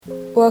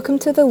Welcome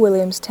to the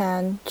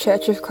Williamstown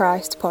Church of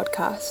Christ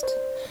podcast.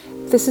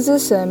 This is a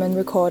sermon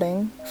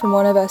recording from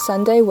one of our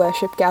Sunday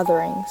worship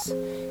gatherings.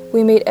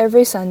 We meet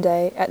every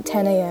Sunday at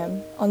 10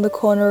 a.m. on the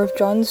corner of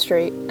John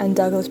Street and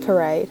Douglas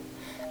Parade,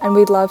 and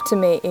we'd love to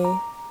meet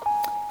you.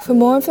 For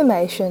more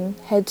information,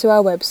 head to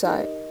our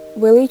website,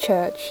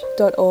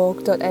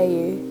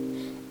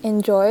 willichurch.org.au.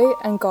 Enjoy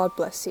and God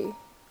bless you.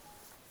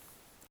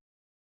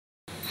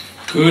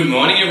 Good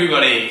morning,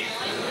 everybody.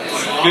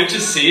 Good to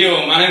see you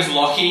all. My name's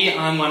Lachlan.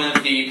 I'm one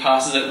of the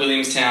pastors at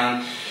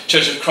Williamstown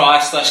Church of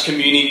Christ /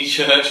 Community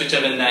Church,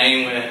 whichever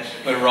name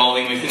we're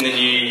rolling with in the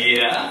new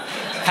year.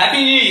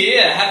 Happy New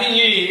Year! Happy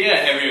New Year,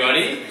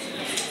 everybody.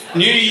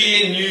 New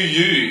Year, new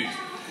you.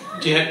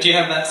 Do you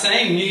have that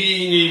saying? New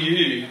Year, new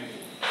you.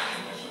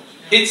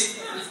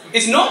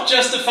 It's not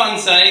just a fun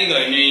saying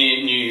though. New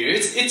Year, new you.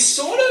 It's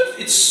sort of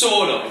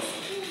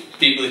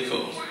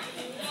biblical.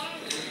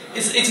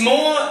 It's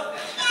more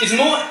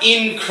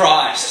in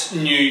Christ,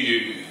 new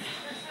you.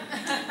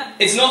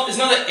 It's not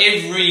that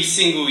every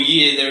single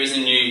year there is a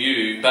new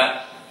you,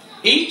 but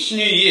each new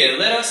year,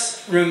 let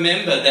us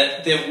remember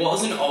that there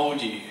was an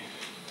old you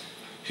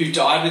who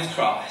died with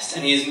Christ,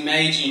 and He has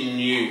made you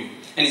new,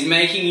 and He's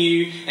making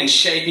you and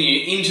shaping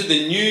you into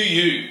the new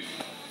you,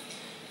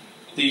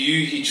 the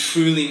you He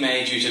truly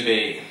made you to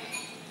be.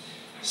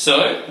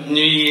 So,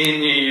 new year,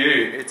 new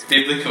you. It's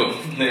biblical.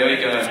 There we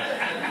go.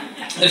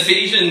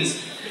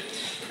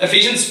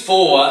 Ephesians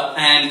 4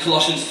 and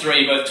Colossians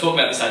 3 both talk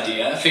about this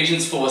idea.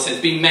 Ephesians 4 says,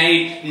 be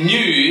made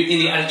new in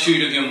the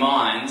attitude of your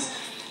minds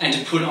and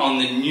to put on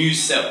the new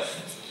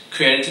self,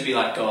 created to be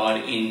like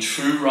God in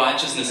true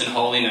righteousness and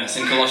holiness.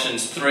 In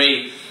Colossians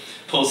 3,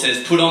 Paul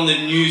says, put on the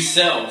new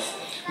self,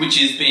 which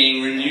is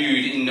being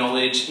renewed in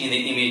knowledge in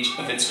the image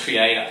of its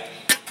creator.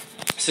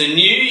 So new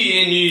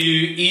year, new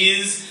you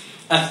is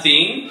a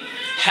thing.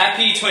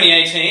 Happy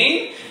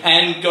 2018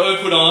 and go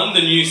put on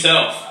the new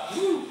self.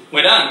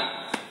 We're done.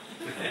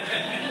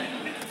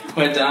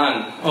 We're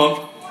done.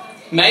 Or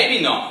maybe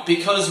not,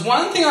 because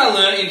one thing I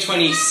learned in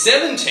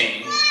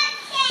 2017,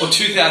 or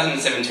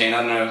 2017,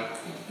 I don't know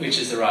which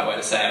is the right way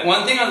to say it.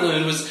 One thing I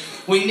learned was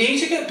we need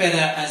to get better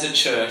as a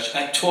church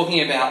at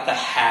talking about the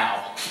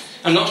how.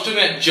 I'm not talking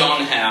about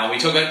John Howe. We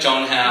talk about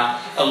John Howe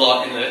a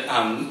lot in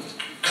the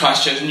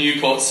Christchurch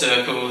Newport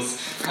circles.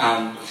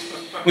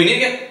 We need to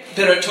get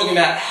better at talking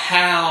about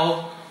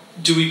how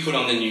do we put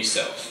on the new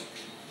self.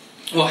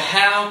 Or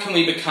how can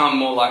we become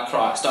more like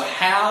Christ? Or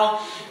how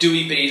do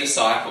we be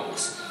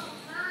disciples?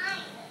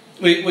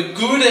 We're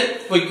good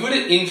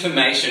at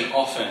information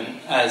often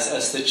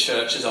as the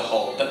church as a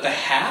whole, but the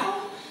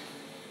how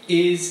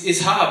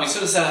is hard. We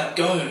sort of say like,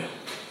 go,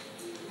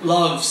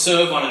 love,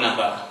 serve one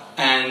another,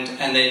 and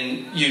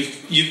then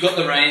you've got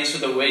the reins for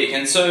the week.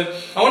 And so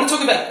I want to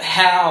talk about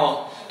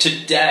how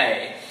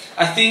today.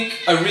 I think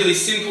a really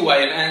simple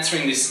way of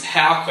answering this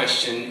how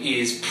question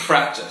is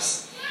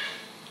practice.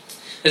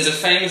 There's a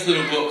famous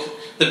little book,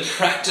 The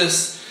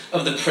Practice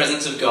of the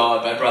Presence of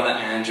God by Brother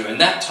Andrew.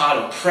 And that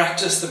title,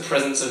 Practice the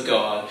Presence of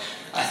God,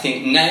 I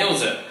think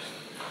nails it.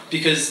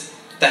 Because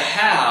the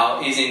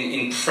how is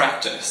in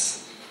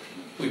practice.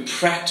 We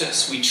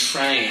practice, we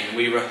train,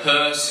 we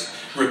rehearse,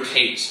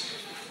 repeat.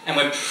 And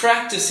we're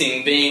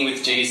practicing being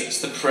with Jesus,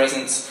 the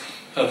presence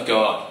of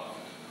God.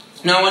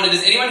 Now I wonder,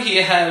 does anyone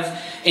here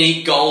have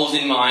any goals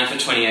in mind for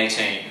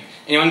 2018?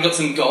 Anyone got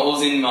some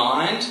goals in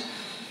mind?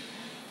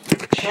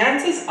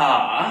 Chances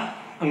are,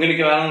 I'm going to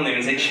go out on a limb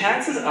and say,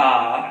 chances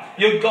are,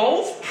 your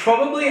goals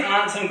probably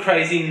aren't some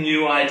crazy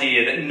new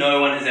idea that no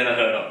one has ever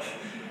heard of.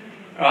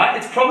 Alright?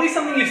 It's probably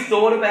something you've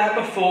thought about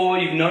before,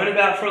 you've known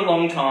about for a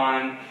long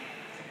time.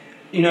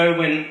 You know,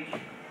 when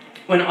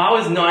I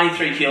was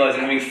 93 kilos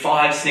and having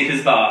 5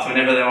 Snickers bars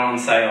whenever they were on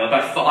sale,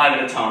 about 5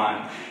 at a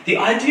time, the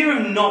idea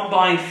of not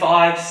buying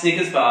 5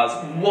 Snickers bars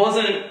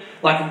wasn't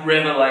like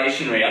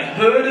revelationary. I'd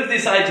heard of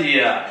this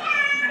idea.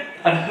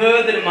 I'd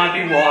heard that it might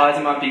be wise,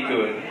 it might be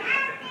good.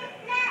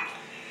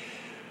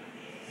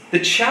 The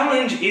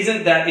challenge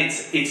isn't that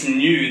it's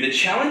new. The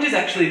challenge is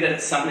actually that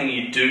it's something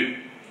you do.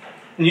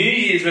 New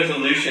Year's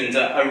resolutions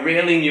are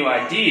rarely new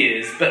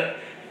ideas, but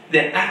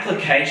they're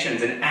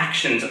applications and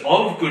actions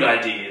of good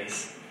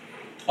ideas,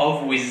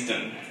 of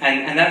wisdom.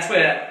 And that's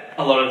where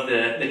a lot of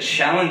the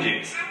challenge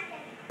is.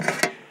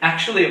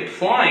 Actually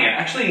applying it,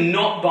 actually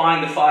not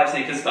buying the 5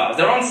 Snickers bars.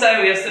 They're on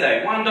sale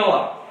yesterday,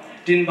 $1.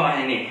 Didn't buy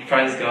any,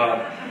 praise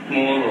God.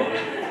 More Lord.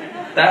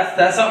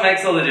 That's what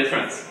makes all the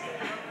difference.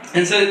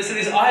 And so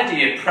this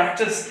idea,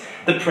 practice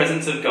the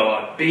presence of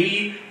God,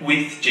 be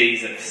with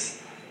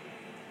Jesus.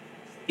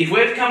 If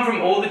we've come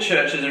from all the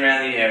churches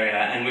around the area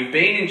and we've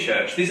been in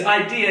church, this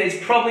idea is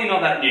probably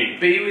not that new.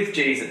 Be with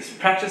Jesus,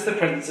 practice the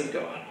presence of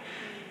God.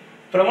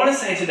 But I want to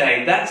say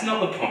today, that's not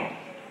the point.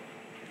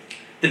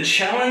 The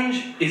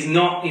challenge is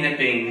not in it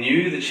being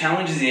new, the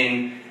challenge is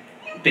in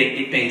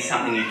it being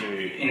something you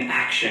do, in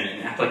action,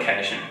 in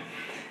application.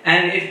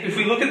 And if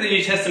we look at the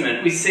New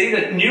Testament, we see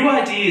that new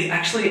ideas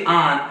actually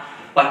aren't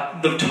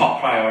like the top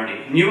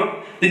priority.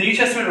 The New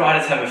Testament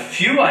writers have a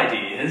few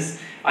ideas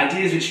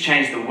which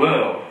change the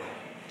world.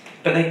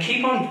 But they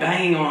keep on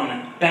banging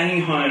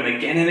home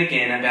again and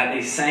again about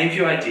these same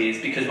few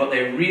ideas, because what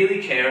they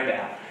really care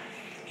about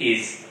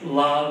is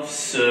love,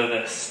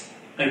 service,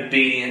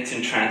 obedience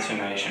and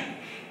transformation.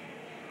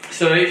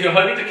 So if you're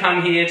hoping to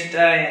come here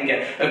today and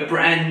get a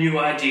brand new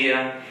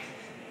idea,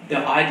 the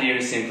idea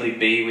is simply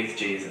be with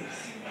Jesus.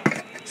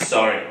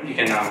 Sorry, you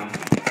can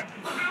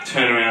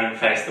turn around and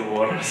face the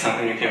water or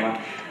something if you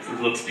want.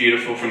 It looks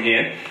beautiful from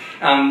here.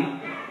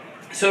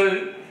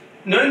 So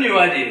no new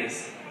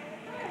ideas,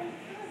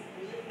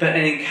 but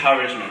an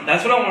encouragement.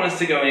 That's what I want us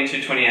to go into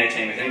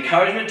 2018 with. An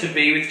encouragement to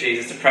be with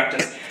Jesus, to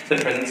practice the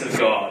presence of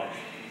God.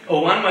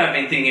 Or one way I've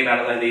been thinking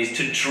about it lately is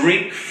to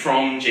drink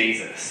from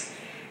Jesus.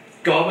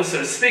 God was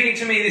sort of speaking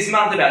to me this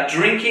month about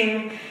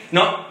drinking,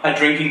 not a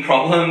drinking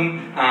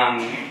problem,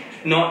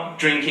 not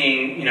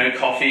drinking,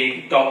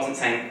 coffee. God wasn't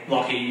saying,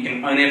 Lockie, you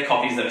can only have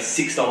coffees that are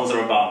 $6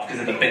 or above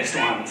because they're the best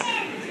ones.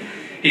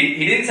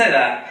 He didn't say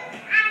that.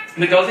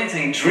 But God's been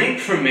saying, drink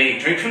from me,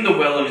 drink from the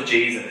well of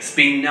Jesus,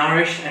 be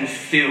nourished and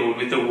filled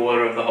with the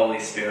water of the Holy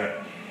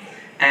Spirit.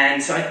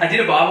 And so I did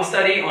a Bible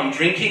study on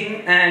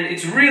drinking, and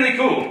it's really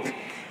cool.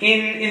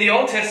 In the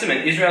Old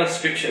Testament, Israel's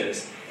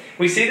scriptures,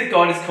 we see that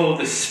God is called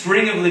the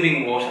spring of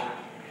living water.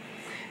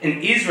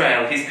 In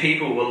Israel, his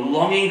people were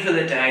longing for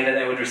the day that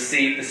they would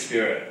receive the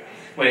Spirit,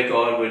 where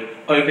God would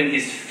open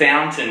his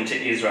fountain to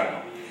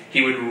Israel.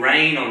 He would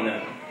rain on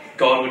them.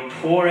 God would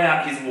pour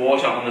out his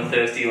water on the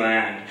thirsty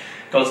land.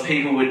 God's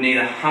people would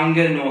neither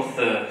hunger nor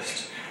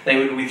thirst. They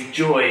would with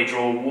joy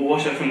draw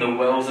water from the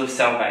wells of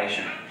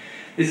salvation.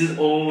 This is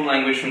all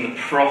language from the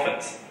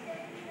prophets.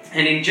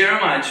 And in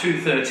Jeremiah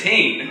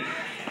 2:13,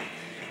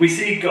 we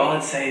see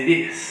God say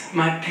this: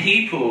 my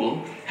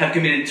people have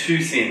committed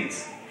two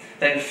sins.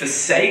 They have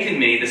forsaken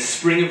me, the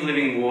spring of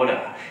living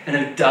water, and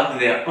have dug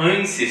their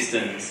own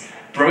cisterns,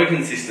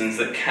 broken cisterns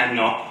that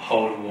cannot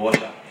hold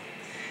water.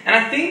 And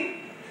I think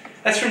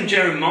that's from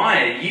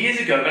Jeremiah years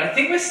ago, but I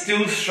think we're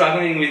still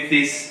struggling with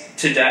this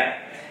today.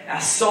 Our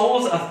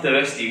souls are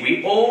thirsty.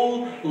 We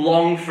all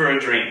long for a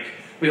drink.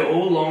 We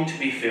all long to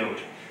be filled.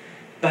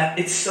 But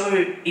it's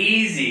so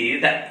easy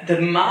that the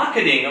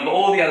marketing of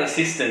all the other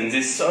cisterns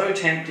is so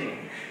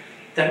tempting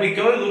that we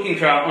go looking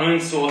for our own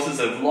sources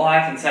of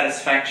life and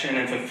satisfaction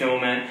and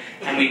fulfillment,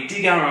 and we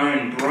dig our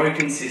own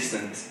broken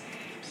cisterns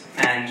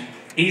and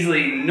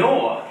easily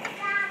ignore,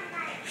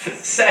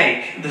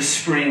 forsake the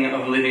spring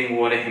of living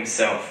water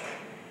himself.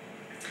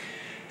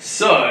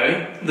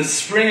 So, the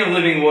spring of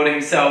living water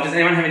himself, does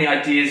anyone have any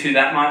ideas who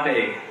that might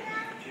be?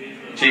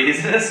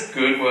 Jesus,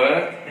 good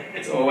work.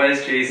 It's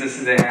always Jesus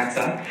is the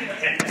answer.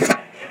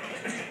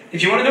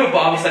 If you want to do a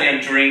Bible study on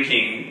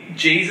drinking,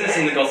 Jesus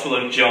in the Gospel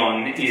of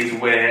John is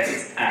where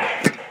it's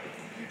at.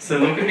 So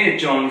look with me at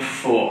John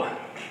 4.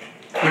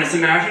 When a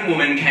Samaritan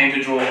woman came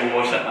to draw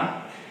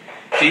water,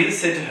 Jesus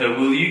said to her,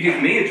 "Will you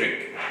give me a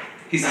drink?"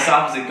 His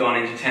disciples had gone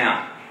into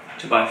town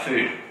to buy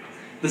food.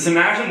 The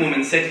Samaritan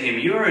woman said to him,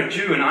 "You are a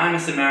Jew and I am a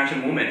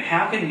Samaritan woman.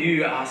 How can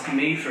you ask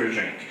me for a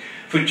drink?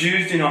 For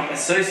Jews do not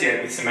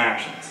associate with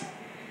Samaritans."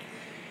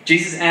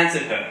 Jesus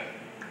answered her,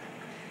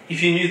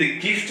 "If you knew the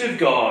gift of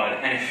God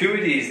and who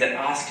it is that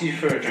asks you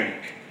for a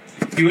drink,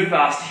 you would have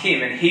asked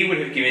him and he would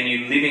have given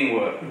you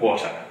living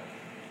water."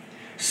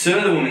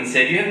 "Sir," the woman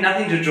said, "you have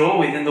nothing to draw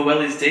with and the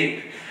well is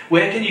deep.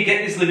 Where can you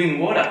get this living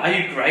water? Are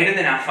you greater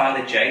than our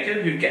father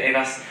Jacob, who gave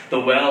us the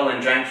well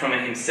and drank from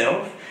it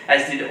himself,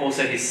 as did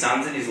also his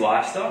sons and his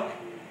livestock?"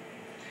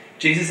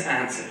 Jesus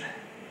answered,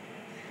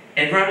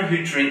 "Everyone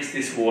who drinks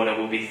this water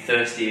will be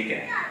thirsty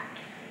again.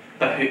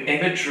 But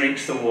whoever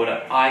drinks the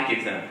water I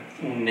give them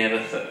will never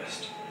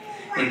thirst.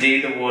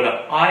 Indeed, the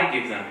water I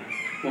give them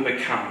will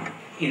become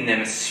in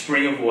them a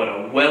spring of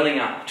water welling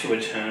up to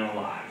eternal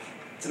life."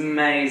 It's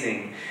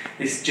amazing,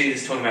 this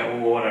Jesus talking about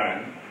water.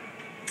 And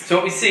so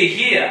what we see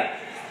here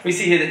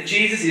that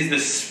Jesus is the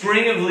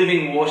spring of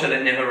living water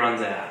that never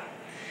runs out.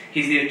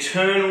 He's the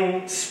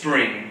eternal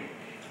spring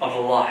of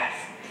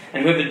life.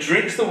 And whoever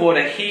drinks the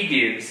water he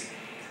gives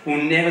will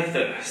never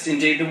thirst.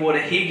 Indeed, the water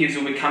he gives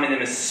will become in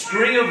them a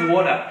spring of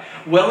water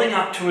welling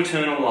up to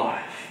eternal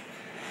life.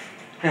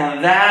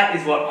 Now that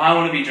is what I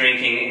want to be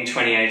drinking in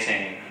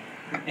 2018.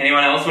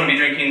 Anyone else want to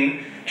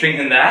be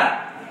drinking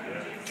that?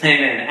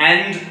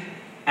 Amen.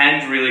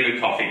 And really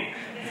good coffee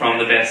from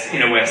the best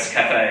Inner West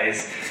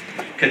cafes.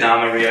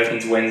 Kadama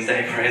reopens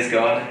Wednesday, praise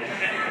God.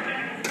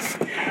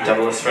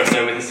 Double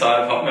espresso with a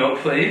side of hot milk,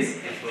 please.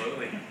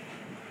 Absolutely.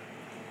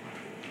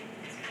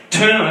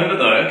 Turn over,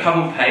 though, a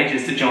couple of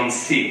pages to John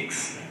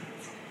 6.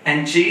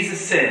 And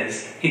Jesus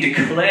says, he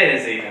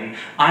declares even,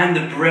 "I am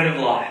the bread of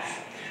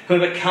life.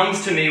 Whoever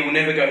comes to me will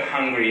never go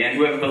hungry, and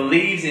whoever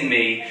believes in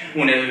me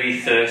will never be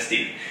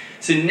thirsty."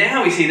 So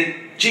now we see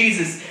that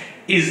Jesus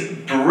is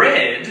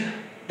bread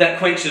that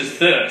quenches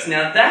thirst.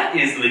 Now that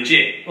is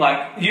legit. Like,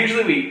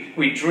 usually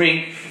we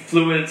drink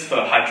fluids for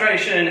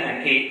hydration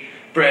and eat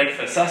bread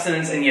for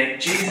sustenance, and yet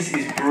Jesus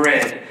is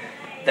bread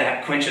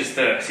that quenches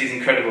thirst. He's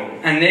incredible.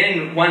 And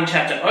then one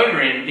chapter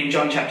over in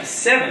John chapter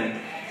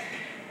 7,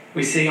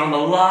 we see on the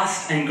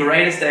last and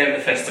greatest day of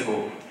the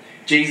festival,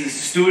 Jesus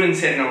stood and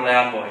said in a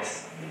loud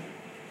voice,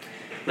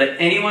 Let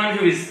anyone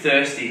who is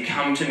thirsty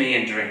come to me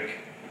and drink.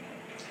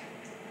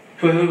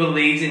 Whoever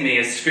believes in me,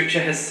 as Scripture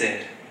has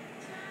said,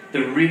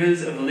 the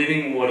rivers of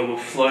living water will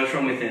flow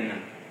from within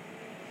them.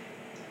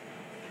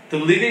 The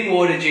living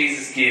water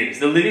Jesus gives,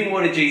 the living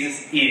water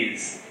Jesus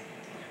is,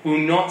 will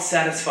not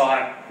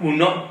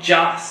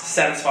just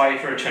satisfy you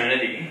for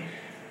eternity.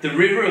 The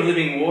river of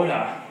living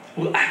water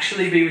will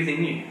actually be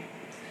within you.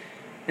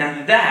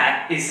 Now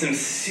that is some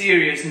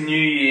serious New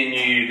Year,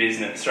 New You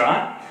business,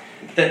 right?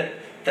 That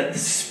the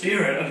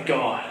Spirit of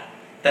God,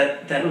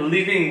 that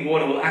living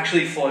water will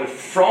actually flow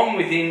from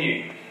within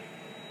you.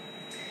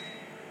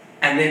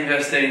 And then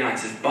verse 39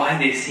 says, by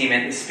this he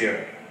meant the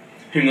Spirit,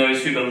 whom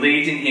those who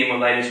believed in him were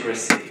later to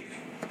receive.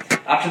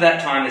 Up to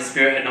that time, the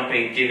Spirit had not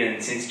been given,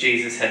 since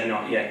Jesus had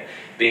not yet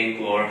been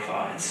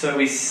glorified. So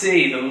we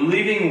see the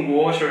living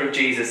water of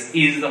Jesus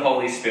is the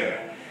Holy Spirit,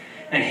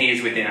 and he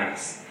is within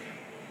us.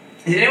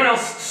 Is anyone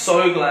else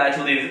so glad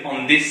to live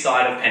on this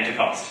side of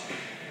Pentecost?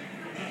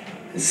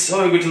 It's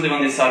so good to live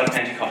on this side of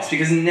Pentecost,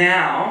 because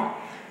now,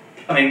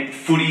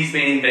 footy's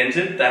been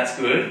invented, that's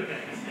good.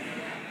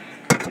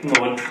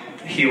 Lord,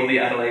 heal the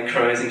Adelaide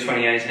Crows in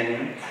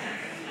 2018.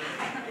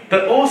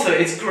 But also,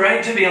 it's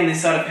great to be on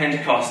this side of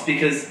Pentecost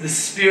because the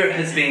Spirit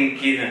has been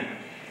given.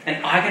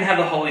 And I can have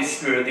the Holy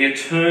Spirit, the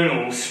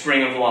eternal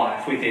spring of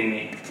life within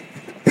me.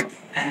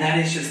 And that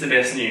is just the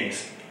best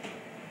news.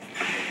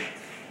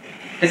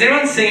 Has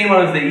anyone seen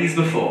one of these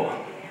before?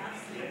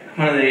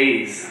 One of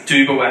these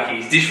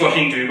dooba-wackies,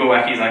 dishwashing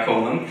dooba-wackies I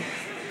call them.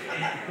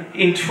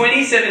 In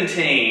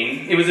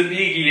 2017, it was a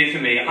big year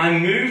for me. I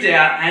moved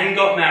out and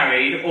got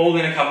married all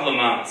in a couple of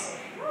months.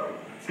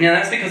 Now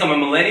that's because I'm a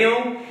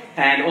millennial,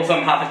 and also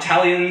I'm half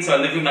Italian, so I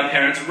lived with my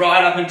parents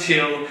right up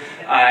until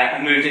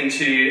I moved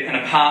into an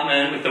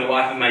apartment with the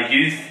wife of my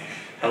youth.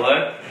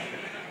 Hello.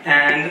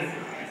 And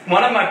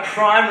one of my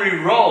primary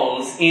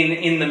roles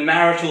in the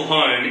marital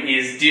home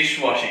is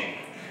dishwashing.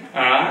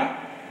 Alright?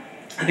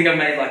 I think I've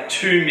made like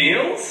 2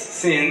 meals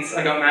since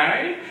I got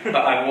married, but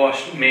I've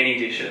washed many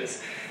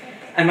dishes.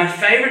 And my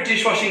favourite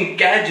dishwashing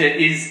gadget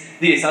is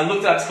this. I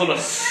looked it up, it's called a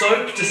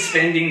soap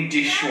dispensing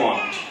dish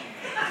wand.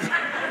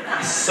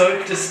 A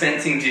soap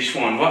dispensing dish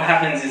wand. What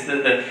happens is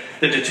that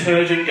the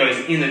detergent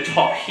goes in the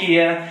top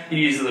here, you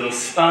use a little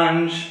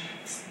sponge.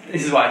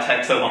 This is why it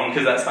takes so long,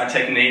 because that's my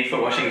technique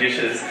for washing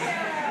dishes.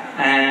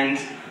 And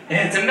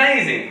yeah, it's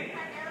amazing.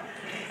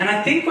 And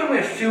I think when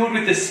we're filled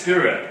with the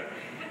Spirit,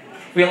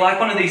 we are like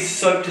one of these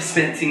soap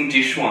dispensing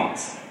dish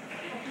wands.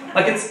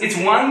 Like it's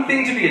one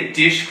thing to be a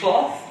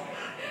dishcloth.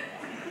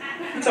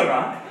 It's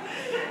alright.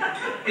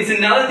 It's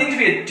another thing to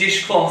be a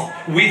dishcloth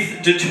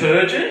with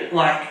detergent,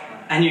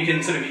 and you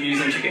can sort of use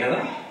them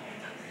together.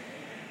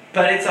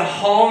 But it's a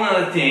whole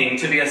other thing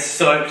to be a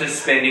soap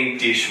dispensing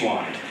dish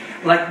wand.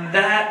 Like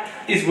that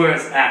is where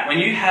it's at. When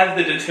you have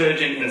the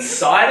detergent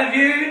inside of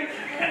you,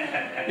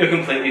 you're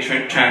completely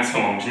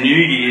transformed. New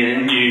year,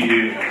 new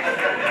you.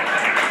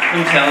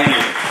 I'm telling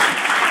you.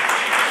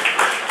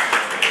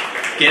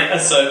 Get a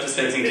soap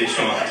dispensing dish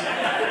wand.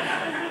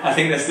 I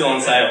think they're still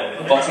on sale.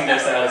 The Boxing Day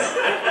sale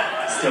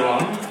is still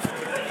on.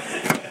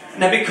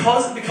 Now,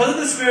 because of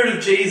the Spirit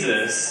of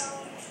Jesus,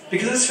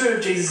 because the Spirit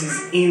of Jesus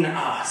is in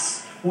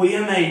us, we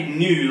are made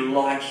new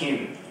like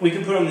Him. We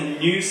can put on the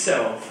new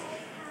self,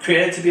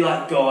 created to be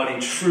like God in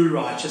true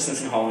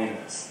righteousness and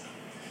holiness.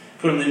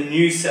 Put on the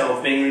new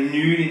self, being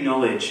renewed in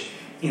knowledge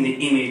in the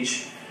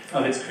image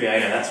of its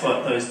Creator. That's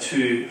what those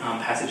 2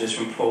 passages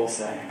from Paul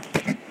say.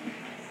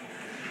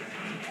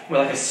 We're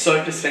like a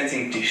soap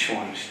dispensing dish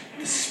wand.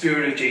 The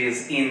Spirit of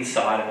Jesus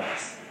inside of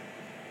us.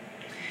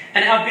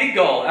 And our big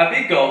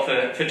goal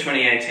for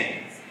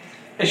 2018,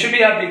 it should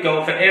be our big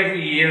goal for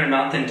every year and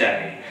month and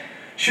day,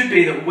 should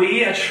be that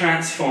we are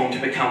transformed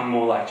to become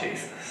more like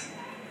Jesus.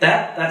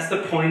 That's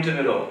the point of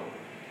it all.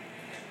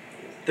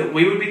 That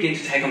we would begin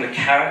to take on the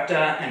character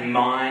and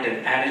mind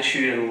and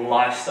attitude and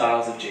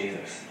lifestyles of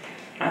Jesus.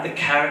 Right? The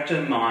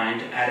character,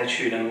 mind,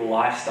 attitude and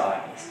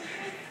lifestyles.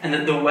 And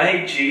that the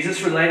way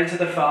Jesus related to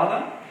the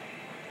Father,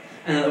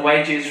 and that the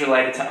way Jesus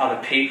related to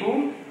other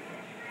people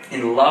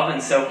in love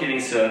and self-giving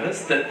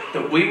service,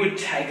 that we would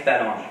take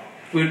that on.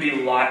 We would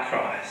be like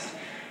Christ.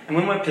 And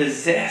when we're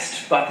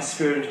possessed by the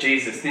Spirit of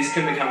Jesus, this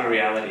can become a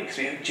reality because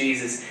we have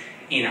Jesus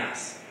in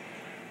us.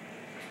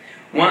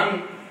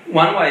 One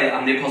way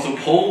the Apostle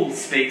Paul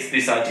speaks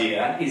this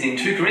idea is in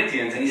 2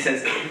 Corinthians, and he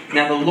says,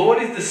 "Now the Lord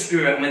is the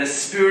Spirit, and where the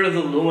Spirit of the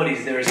Lord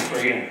is, there is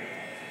freedom.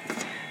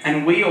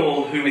 And we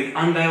all, who with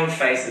unveiled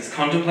faces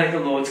contemplate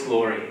the Lord's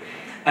glory,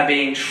 are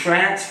being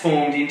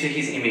transformed into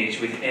His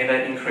image with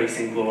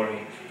ever-increasing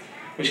glory,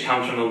 which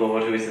comes from the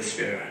Lord who is the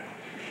Spirit."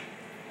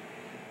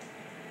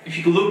 If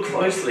you look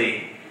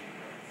closely,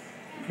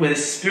 where the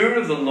Spirit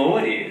of the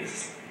Lord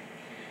is,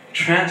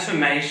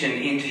 transformation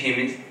into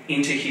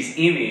His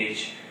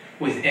image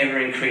with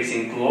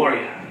ever-increasing glory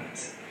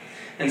happens.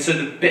 And so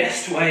the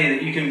best way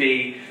that you can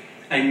be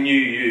a new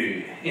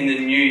you in the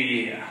new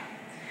year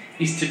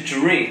is to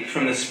drink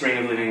from the spring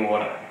of living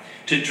water,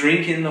 to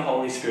drink in the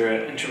Holy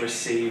Spirit and to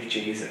receive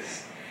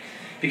Jesus.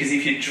 Because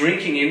if you're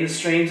drinking in the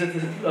streams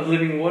of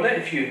living water,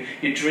 if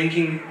you're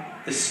drinking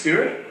the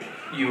Spirit,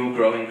 you will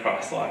grow in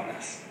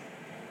Christ-likeness.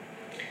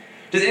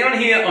 Does anyone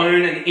here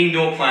own an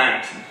indoor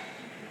plant?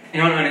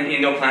 Anyone own an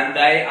indoor plant?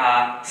 They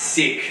are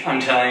sick, I'm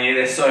telling you.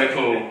 They're so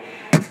cool.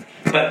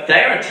 But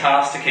they are a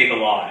task to keep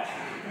alive.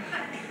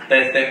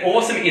 They're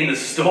awesome in the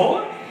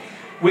store.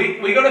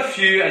 We got a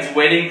few as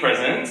wedding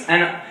presents,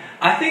 and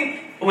I think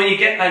when you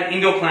get an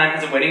indoor plant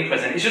as a wedding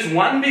present, it's just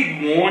one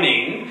big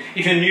warning.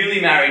 If you're newly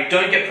married,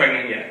 don't get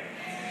pregnant yet.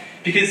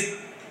 Because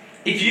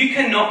if you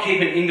cannot keep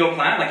an indoor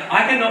plant, like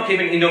I cannot keep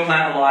an indoor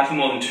plant alive for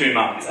more than 2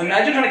 months.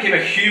 Imagine trying to keep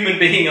a human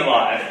being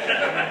alive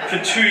for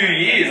 2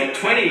 years or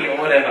 20 or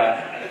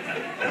whatever.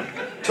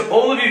 To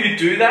all of you who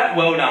do that,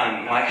 well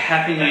done. Like,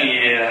 Happy New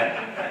Year.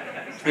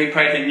 We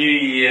pray for New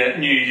Year,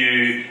 New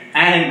You,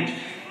 and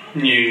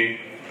new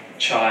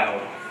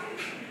child.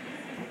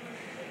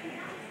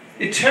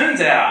 It turns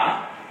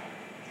out,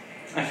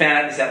 I found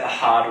out this out the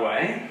hard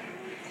way,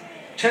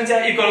 turns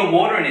out you've got to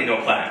water an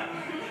indoor plant.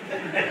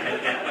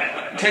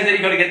 Turns out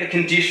you've got to get the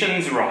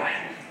conditions right.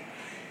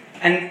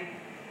 And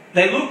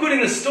they look good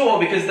in the store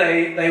because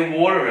they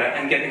water it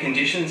and get the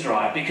conditions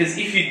right. Because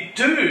if you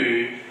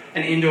do,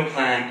 an indoor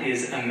plant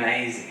is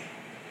amazing.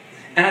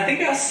 And I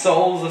think our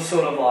souls are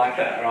sort of like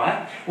that,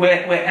 right?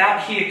 We're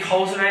out here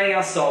cultivating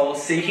our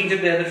souls, seeking to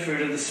bear the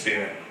fruit of the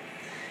Spirit.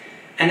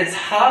 And it's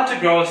hard to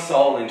grow a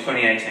soul in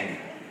 2018.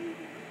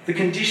 The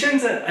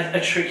conditions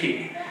are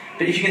tricky.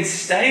 But if you can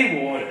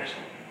stay watered,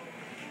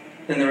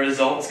 then the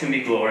results can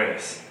be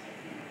glorious.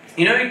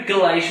 You know,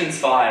 Galatians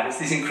 5, it's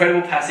this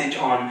incredible passage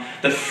on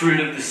the fruit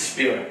of the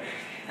Spirit.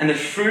 And the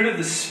fruit of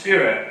the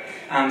Spirit,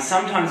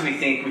 sometimes we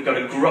think we've got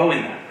to grow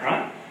in that,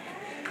 right?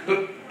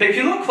 But if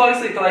you look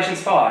closely at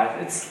Galatians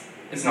 5,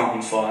 it's not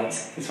on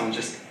slides. This one's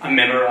just, I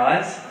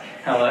memorised.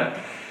 Hello.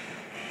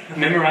 I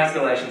memorised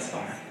Galatians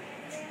 5.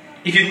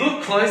 If you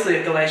look closely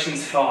at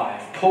Galatians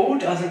 5, Paul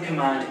doesn't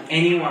command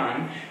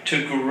anyone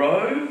to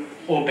grow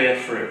or bear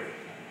fruit.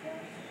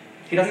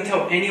 He doesn't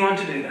tell anyone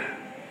to do that.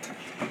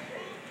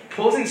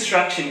 Paul's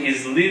instruction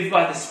is live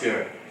by the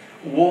Spirit,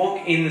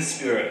 walk in the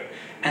Spirit,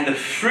 and the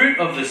fruit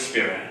of the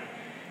Spirit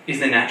is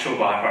the natural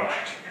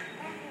byproduct.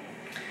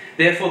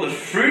 Therefore, the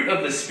fruit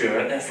of the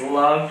Spirit, that's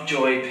love,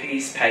 joy,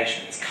 peace,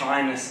 patience,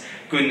 kindness,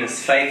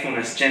 goodness,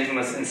 faithfulness,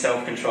 gentleness, and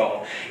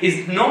self-control,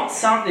 is not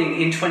something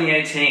in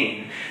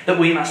 2018 that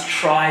we must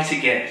try to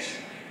get.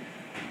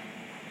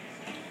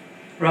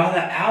 Rather,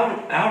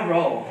 our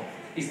role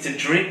is to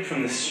drink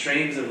from the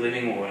streams of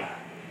living water.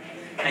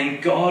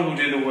 And God will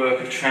do the work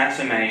of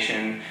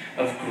transformation,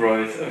 of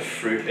growth, of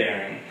fruit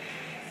bearing.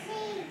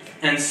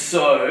 And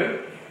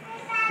so,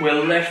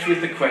 we're left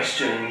with the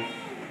question,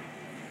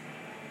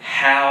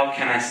 how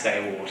can I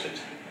stay watered?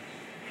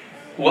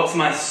 What's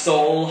my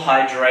soul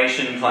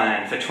hydration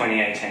plan for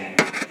 2018?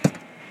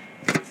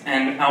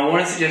 And I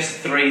want to suggest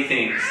 3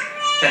 things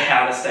for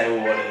how to stay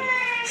watered.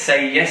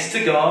 Say yes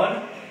to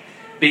God,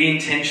 be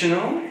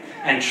intentional,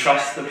 and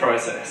trust the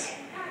process.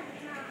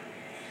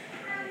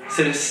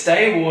 So to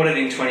stay watered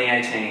in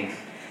 2018,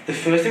 the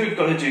first thing we've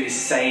got to do is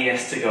say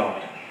yes to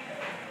God.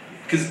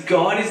 Because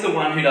God is the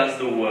one who does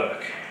the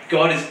work.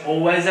 God is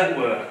always at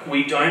work.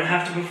 We don't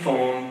have to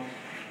perform,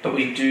 but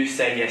we do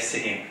say yes to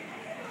Him.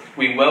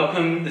 We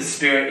welcome the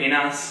Spirit in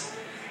us.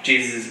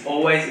 Jesus is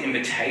always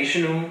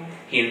invitational.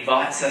 He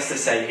invites us to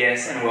say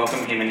yes and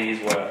welcome Him in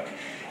His work.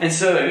 And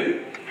so,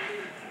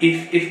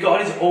 if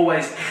God is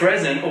always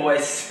present,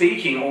 always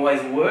speaking,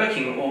 always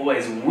working,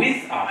 always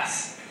with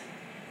us,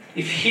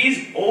 if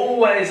He's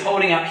always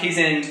holding up His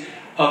end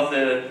of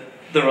the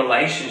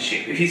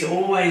relationship, if He's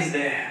always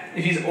there,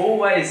 if He's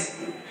always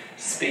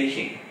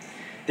speaking,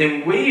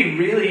 then we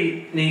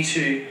really need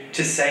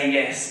to say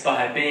yes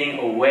by being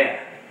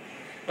aware,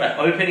 by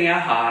opening our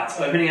hearts,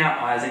 opening our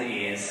eyes and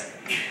ears.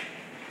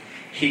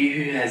 He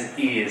who has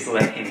ears,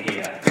 let him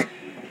hear.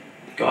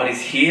 God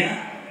is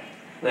here,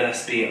 let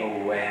us be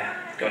aware.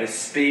 God is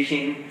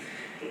speaking,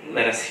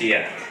 let us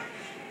hear.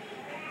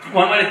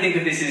 One way to think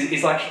of this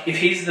is like if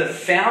He's the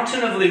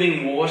fountain of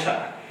living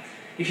water,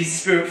 if His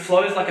Spirit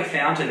flows like a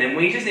fountain, then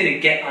we just need to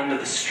get under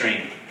the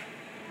stream.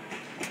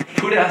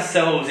 Put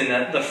ourselves in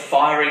the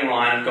firing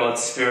line of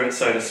God's Spirit,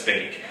 so to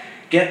speak.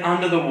 Get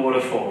under the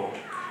waterfall.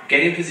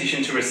 Get in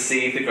position to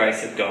receive the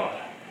grace of God.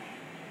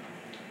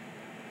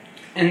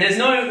 And there's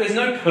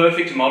no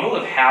perfect model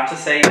of how to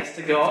say yes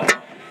to God.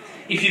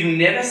 If you've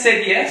never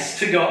said yes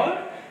to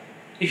God,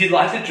 if you'd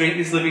like to drink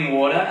this living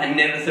water and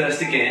never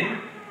thirst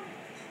again,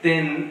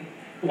 then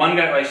one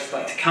great way is just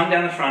like to come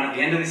down the front at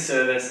the end of this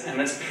service and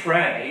let's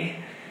pray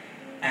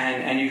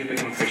and you could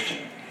become a Christian.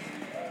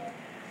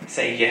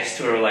 Say yes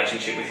to a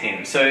relationship with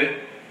Him. So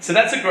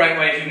that's a great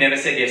way if you've never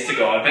said yes to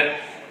God. But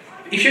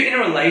if you're in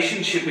a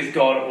relationship with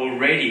God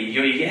already,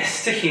 your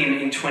yes to Him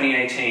in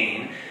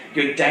 2018,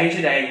 your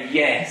day-to-day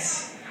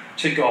yes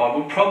to God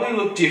will probably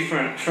look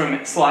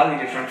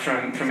slightly different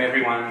from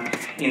everyone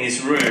in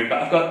this room.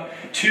 But I've got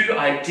 2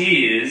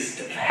 ideas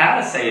of how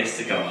to say yes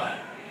to God.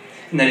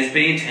 And that is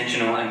be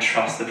intentional and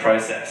trust the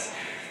process.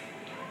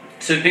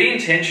 So be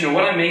intentional.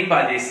 What I mean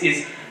by this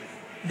is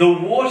the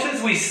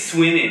waters we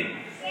swim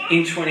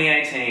in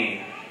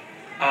 2018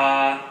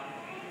 are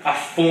are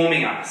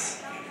forming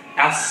us.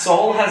 Our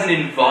soul has an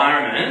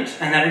environment,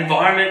 and that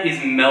environment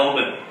is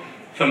Melbourne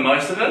for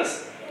most of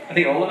us, I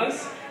think all of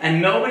us. And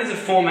Melbourne is a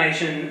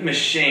formation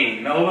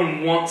machine.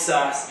 Melbourne wants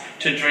us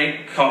to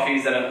drink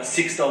coffees that are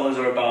 $6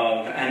 or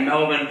above. And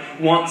Melbourne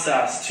wants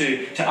us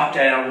to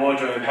update our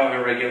wardrobe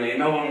however regularly.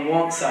 Melbourne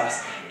wants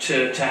us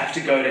to have to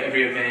go to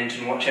every event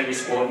and watch every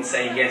sport and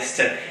say yes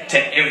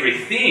to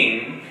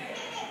everything.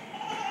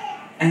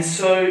 And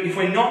so if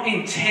we're not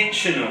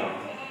intentional,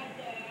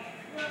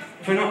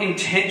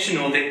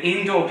 the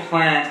indoor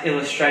plant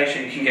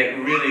illustration can get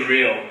really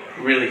real,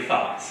 really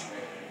fast.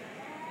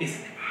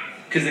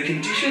 Because the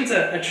conditions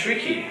are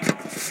tricky.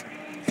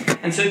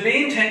 And so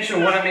be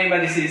intentional. What I mean by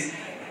this is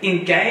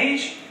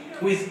engage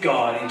with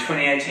God in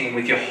 2018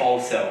 with your whole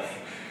self.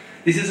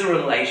 This is a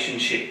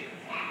relationship.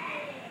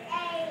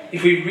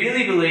 If we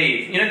really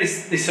believe,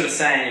 this sort of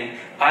saying,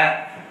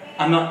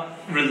 I'm not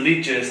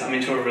religious, I'm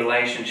into a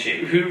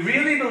relationship. If we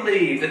really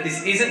believe that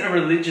this isn't a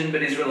religion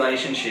but is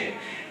relationship,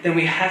 then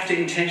we have to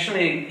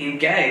intentionally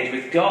engage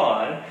with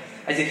God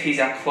as if He's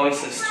our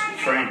closest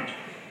friend.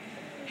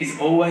 He's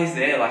always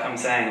there, like I'm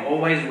saying,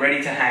 always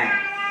ready to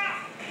hang.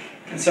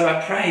 And so I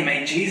pray,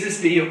 may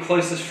Jesus be your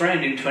closest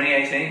friend in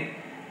 2018.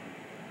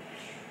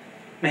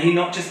 May He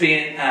not just be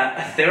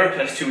a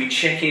therapist who we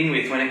check in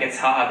with when it gets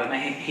hard, but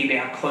may He be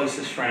our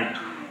closest friend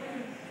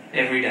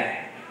every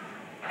day.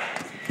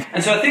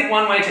 And so I think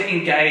one way to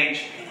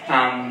engage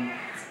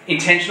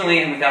intentionally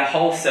and with our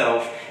whole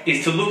self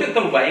is to look at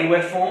the way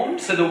we're formed.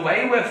 So the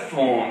way we're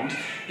formed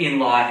in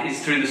life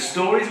is through the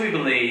stories we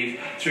believe,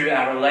 through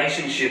our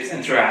relationships,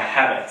 and through our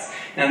habits.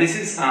 Now this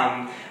is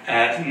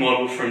a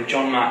model from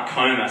John Mark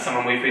Comer,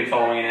 someone we've been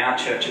following in our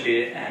church a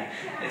bit, and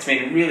it's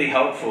been really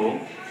helpful.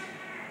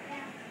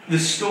 The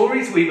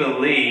stories we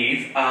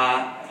believe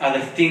are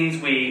the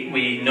things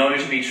we know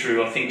to be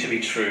true or think to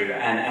be true,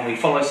 and we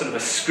follow sort of a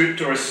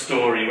script or a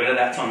story, whether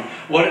that's on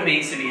what it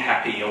means to be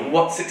happy or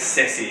what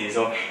success is,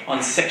 or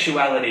on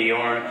sexuality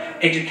or on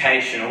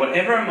education or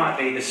whatever it might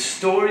be. The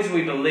stories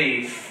we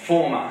believe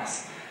form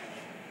us.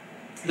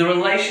 The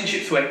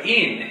relationships we're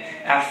in,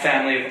 our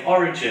family of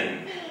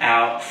origin,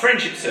 our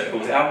friendship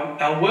circles,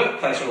 our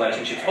workplace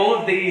relationships, all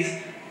of these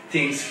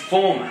things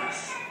form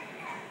us.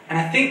 And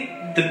I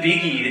think the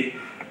biggie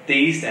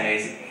these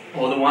days,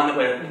 or the one that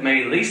we're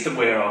maybe least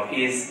aware of,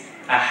 is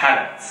our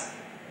habits.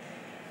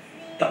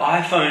 The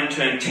iPhone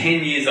turned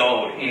 10 years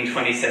old in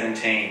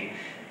 2017,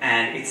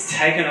 and it's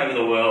taken over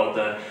the world,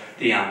 the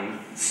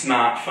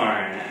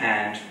smartphone.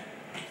 And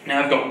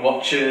now I've got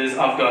watches,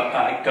 I've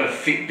got a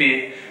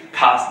Fitbit,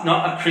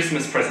 not a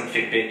Christmas present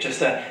Fitbit,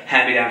 just a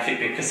hand-me-down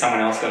Fitbit because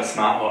someone else got a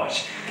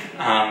smartwatch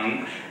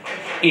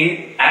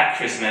at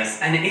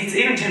Christmas. And it's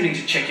even tempting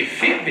to check your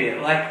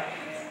Fitbit. Like,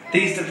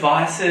 these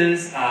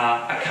devices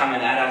are coming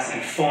at us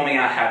and forming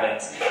our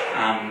habits.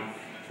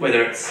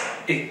 Whether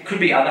it could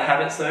be other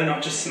habits though,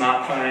 not just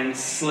smartphones,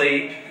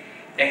 sleep,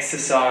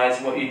 exercise,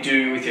 what you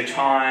do with your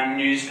time,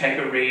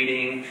 newspaper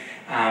reading,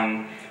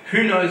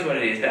 who knows what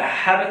it is, but our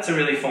habits are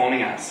really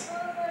forming us.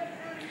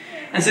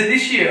 And so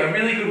this year, a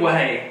really good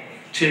way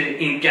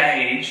to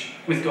engage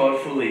with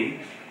God fully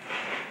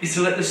is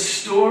to let the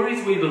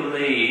stories we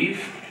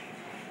believe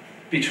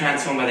be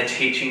transformed by the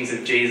teachings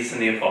of Jesus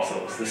and the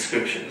apostles, the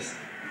scriptures.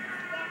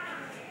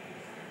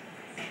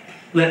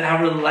 Let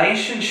our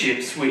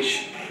relationships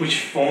which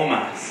form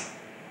us,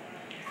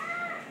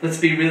 let's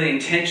be really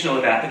intentional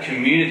about the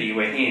community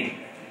we're in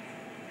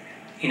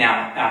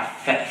our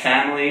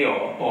family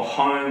or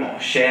home or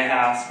share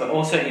house, but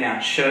also in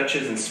our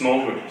churches and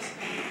small groups.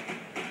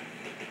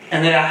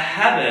 And let our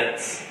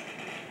habits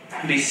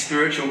be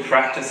spiritual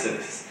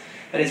practices.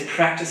 That is,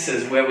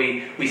 practices where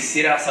we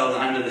sit ourselves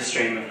under the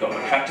stream of God,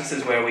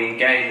 practices where we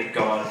engage with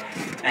God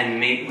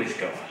and meet with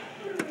God.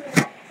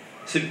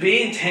 So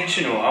be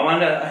intentional.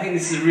 I think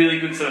this is a really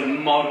good sort of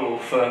model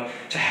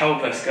to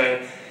help us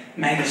go,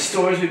 may the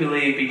stories we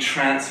believe be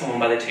transformed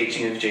by the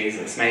teaching of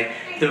Jesus. May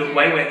the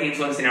way we're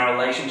influenced in our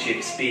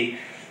relationships be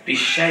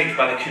shaped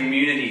by the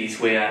communities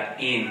we're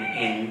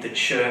in the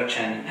church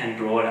and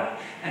broader.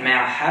 And may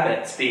our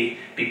habits be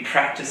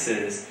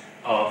practices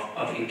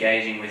of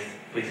engaging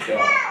with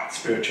God,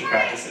 spiritual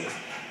practices.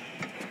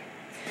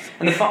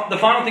 And the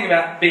final thing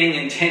about being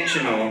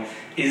intentional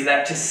is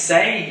that to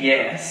say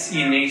yes,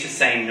 you need to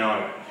say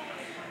no.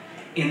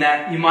 In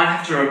that you might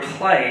have to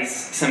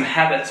replace some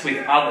habits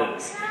with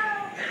others.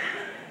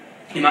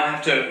 You might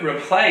have to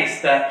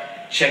replace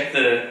that check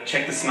the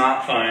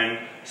smartphone,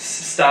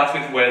 starts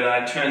with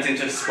weather, turns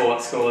into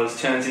sports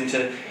scores, turns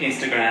into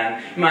Instagram.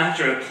 You might have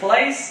to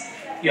replace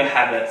your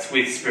habits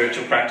with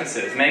spiritual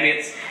practices. Maybe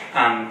it's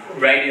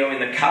radio in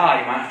the car.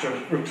 You might have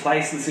to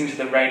replace listening to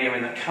the radio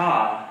in the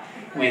car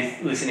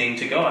with listening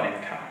to God in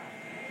the car,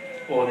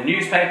 or the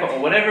newspaper, or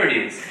whatever it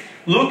is.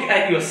 Look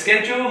at your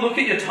schedule, look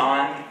at your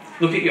time,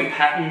 look at your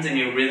patterns and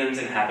your rhythms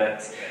and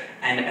habits,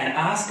 and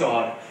ask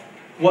God,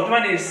 what do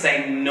I need to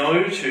say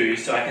no to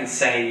so I can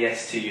say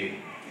yes to you?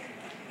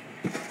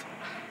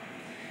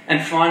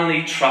 And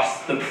finally,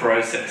 trust the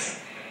process.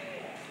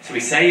 So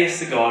we say yes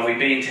to God, we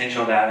be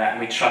intentional about that,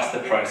 and we trust the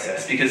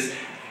process, because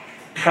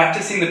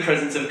Practicing the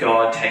presence of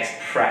God takes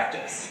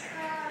practice.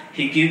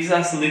 He gives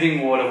us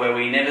living water where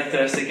we never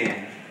thirst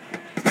again.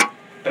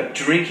 But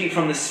drinking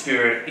from the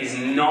Spirit is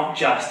not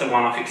just a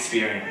one-off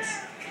experience.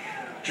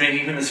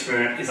 Drinking from the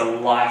Spirit is a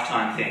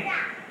lifetime thing.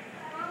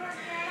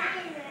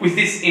 With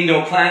this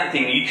indoor plant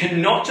thing, you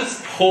cannot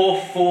just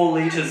pour 4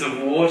 litres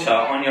of water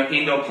on your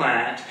indoor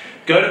plant,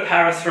 go to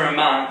Paris for a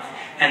month,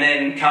 and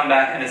then come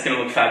back and it's going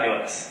to look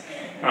fabulous.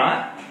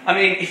 Right? I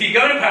mean, if you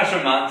go to Paris for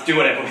a month, do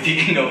whatever with your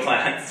indoor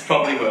plants. It's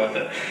probably worth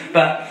it.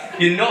 But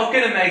you're not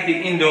going to make the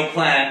indoor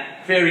plant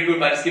very good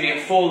by just giving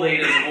it 4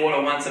 litres of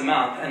water once a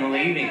month and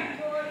leaving it.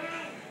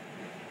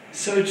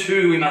 So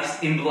too, we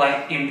must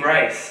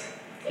embrace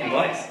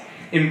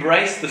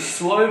the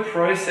slow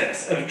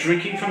process of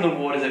drinking from the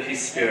waters of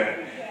His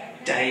Spirit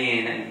day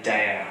in and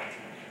day out.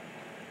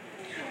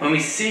 When we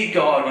seek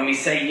God, when we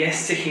say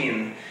yes to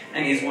Him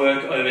and His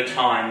work over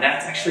time,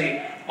 that's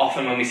actually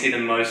often when we see the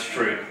most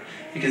fruit,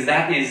 because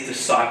that is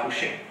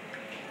discipleship,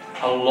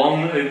 a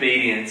long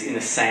obedience in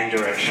the same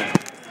direction.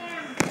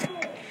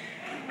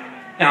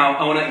 Now,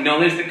 I want to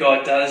acknowledge that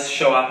God does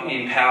show up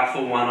in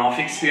powerful one-off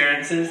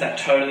experiences. That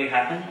totally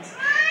happens.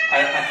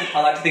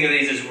 I like to think of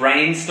these as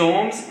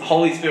rainstorms,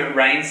 Holy Spirit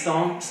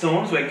rainstorms,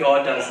 where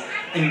God does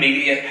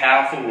immediate,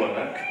 powerful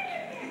work.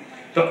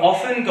 But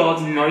often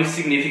God's most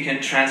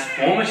significant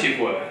transformative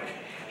work,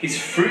 His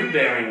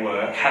fruit-bearing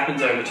work,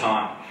 happens over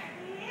time.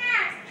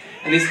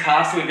 And this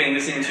pastor we've been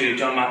listening to,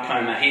 John Mark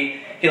Comer, he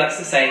likes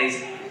to say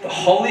these, the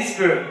Holy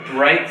Spirit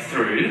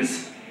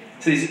breakthroughs,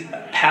 so these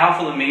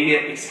powerful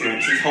immediate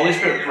experiences, Holy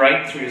Spirit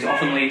breakthroughs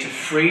often lead to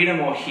freedom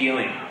or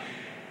healing.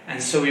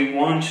 And so we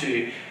want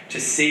to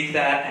seek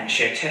that and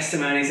share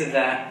testimonies of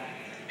that,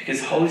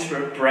 because Holy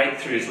Spirit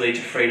breakthroughs lead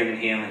to freedom and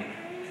healing.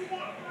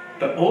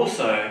 But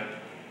also,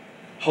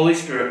 Holy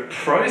Spirit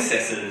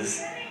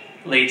processes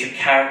lead to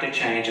character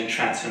change and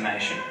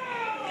transformation.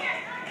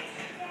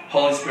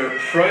 Holy Spirit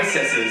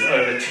processes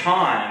over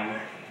time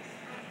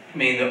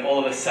mean that all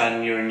of a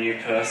sudden you're a new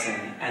person,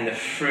 and the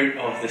fruit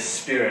of the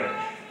Spirit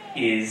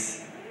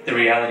is the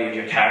reality of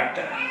your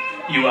character.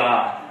 You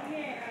are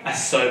a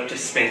soap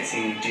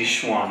dispensing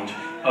dish wand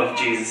of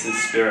Jesus'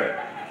 Spirit.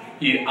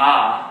 You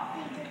are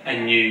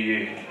a new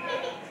you.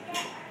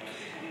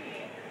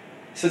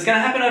 So it's going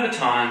to happen over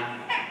time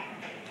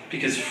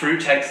because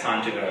fruit takes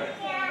time to grow.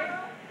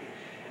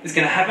 It's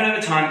going to happen over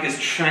time because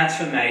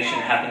transformation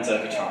happens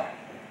over time.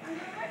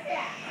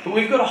 But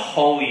we've got a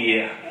whole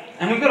year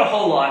and we've got a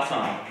whole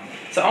lifetime.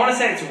 So I want to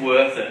say it's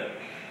worth it.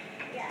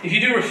 If you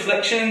do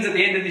reflections at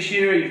the end of this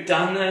year, or you've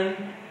done them,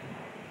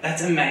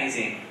 that's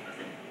amazing.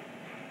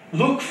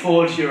 Look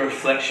forward to your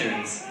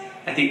reflections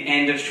at the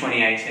end of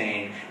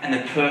 2018 and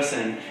the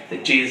person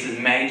that Jesus has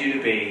made you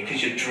to be,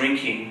 because you're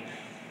drinking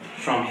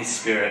from His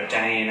Spirit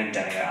day in and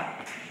day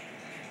out.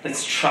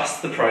 Let's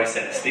trust the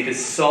process,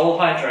 because soul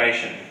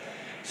hydration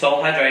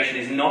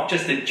is not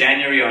just a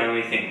January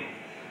only thing.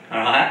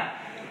 Alright?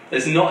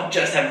 Let's not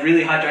just have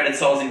really hydrated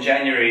souls in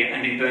January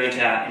and be burnt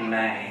out in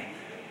May.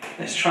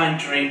 Let's try and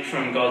drink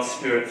from God's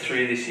Spirit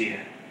through this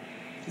year.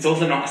 It's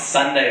also not a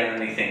Sunday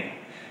only thing.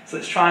 So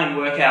let's try and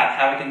work out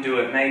how we can do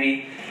it,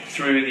 maybe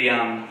through the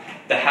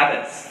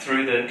habits,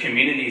 through the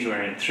communities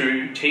we're in,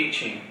 through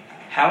teaching,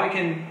 how we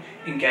can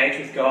engage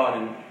with God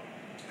and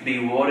be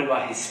watered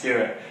by His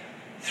Spirit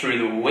through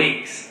the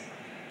weeks.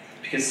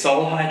 Because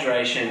soul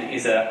hydration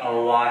is a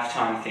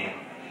lifetime thing.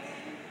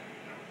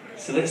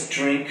 So let's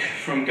drink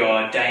from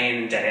God day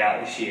in and day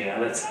out this year.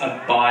 Let's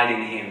abide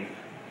in Him.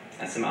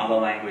 That's some other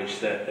language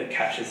that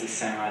captures the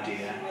same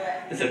idea.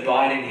 Let's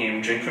abide in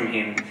Him, drink from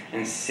Him,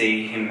 and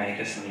see Him make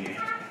us new.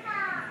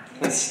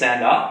 Let's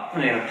stand up.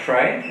 We're going to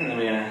pray, and then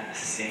we're going to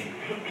sing.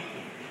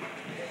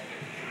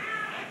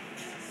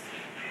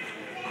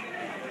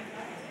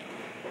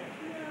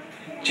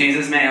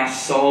 Jesus, may our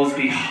souls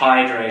be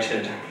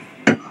hydrated.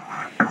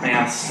 May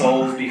our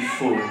souls be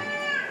full.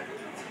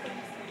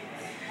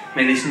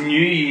 May this new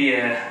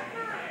year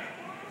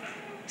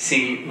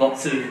see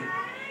lots of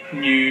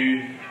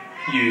new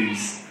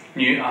yous,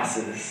 new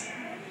us's.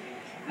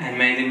 And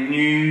may the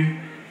new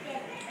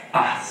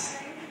us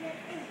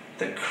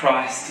that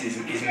Christ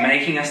is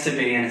making us to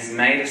be and has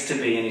made us to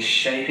be and is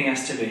shaping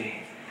us to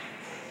be,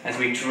 as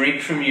we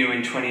drink from You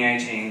in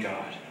 2018,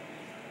 God,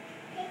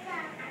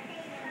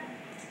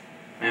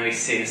 may we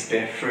see us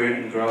bear fruit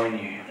and grow in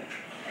You.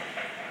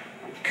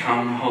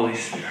 Come, Holy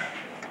Spirit.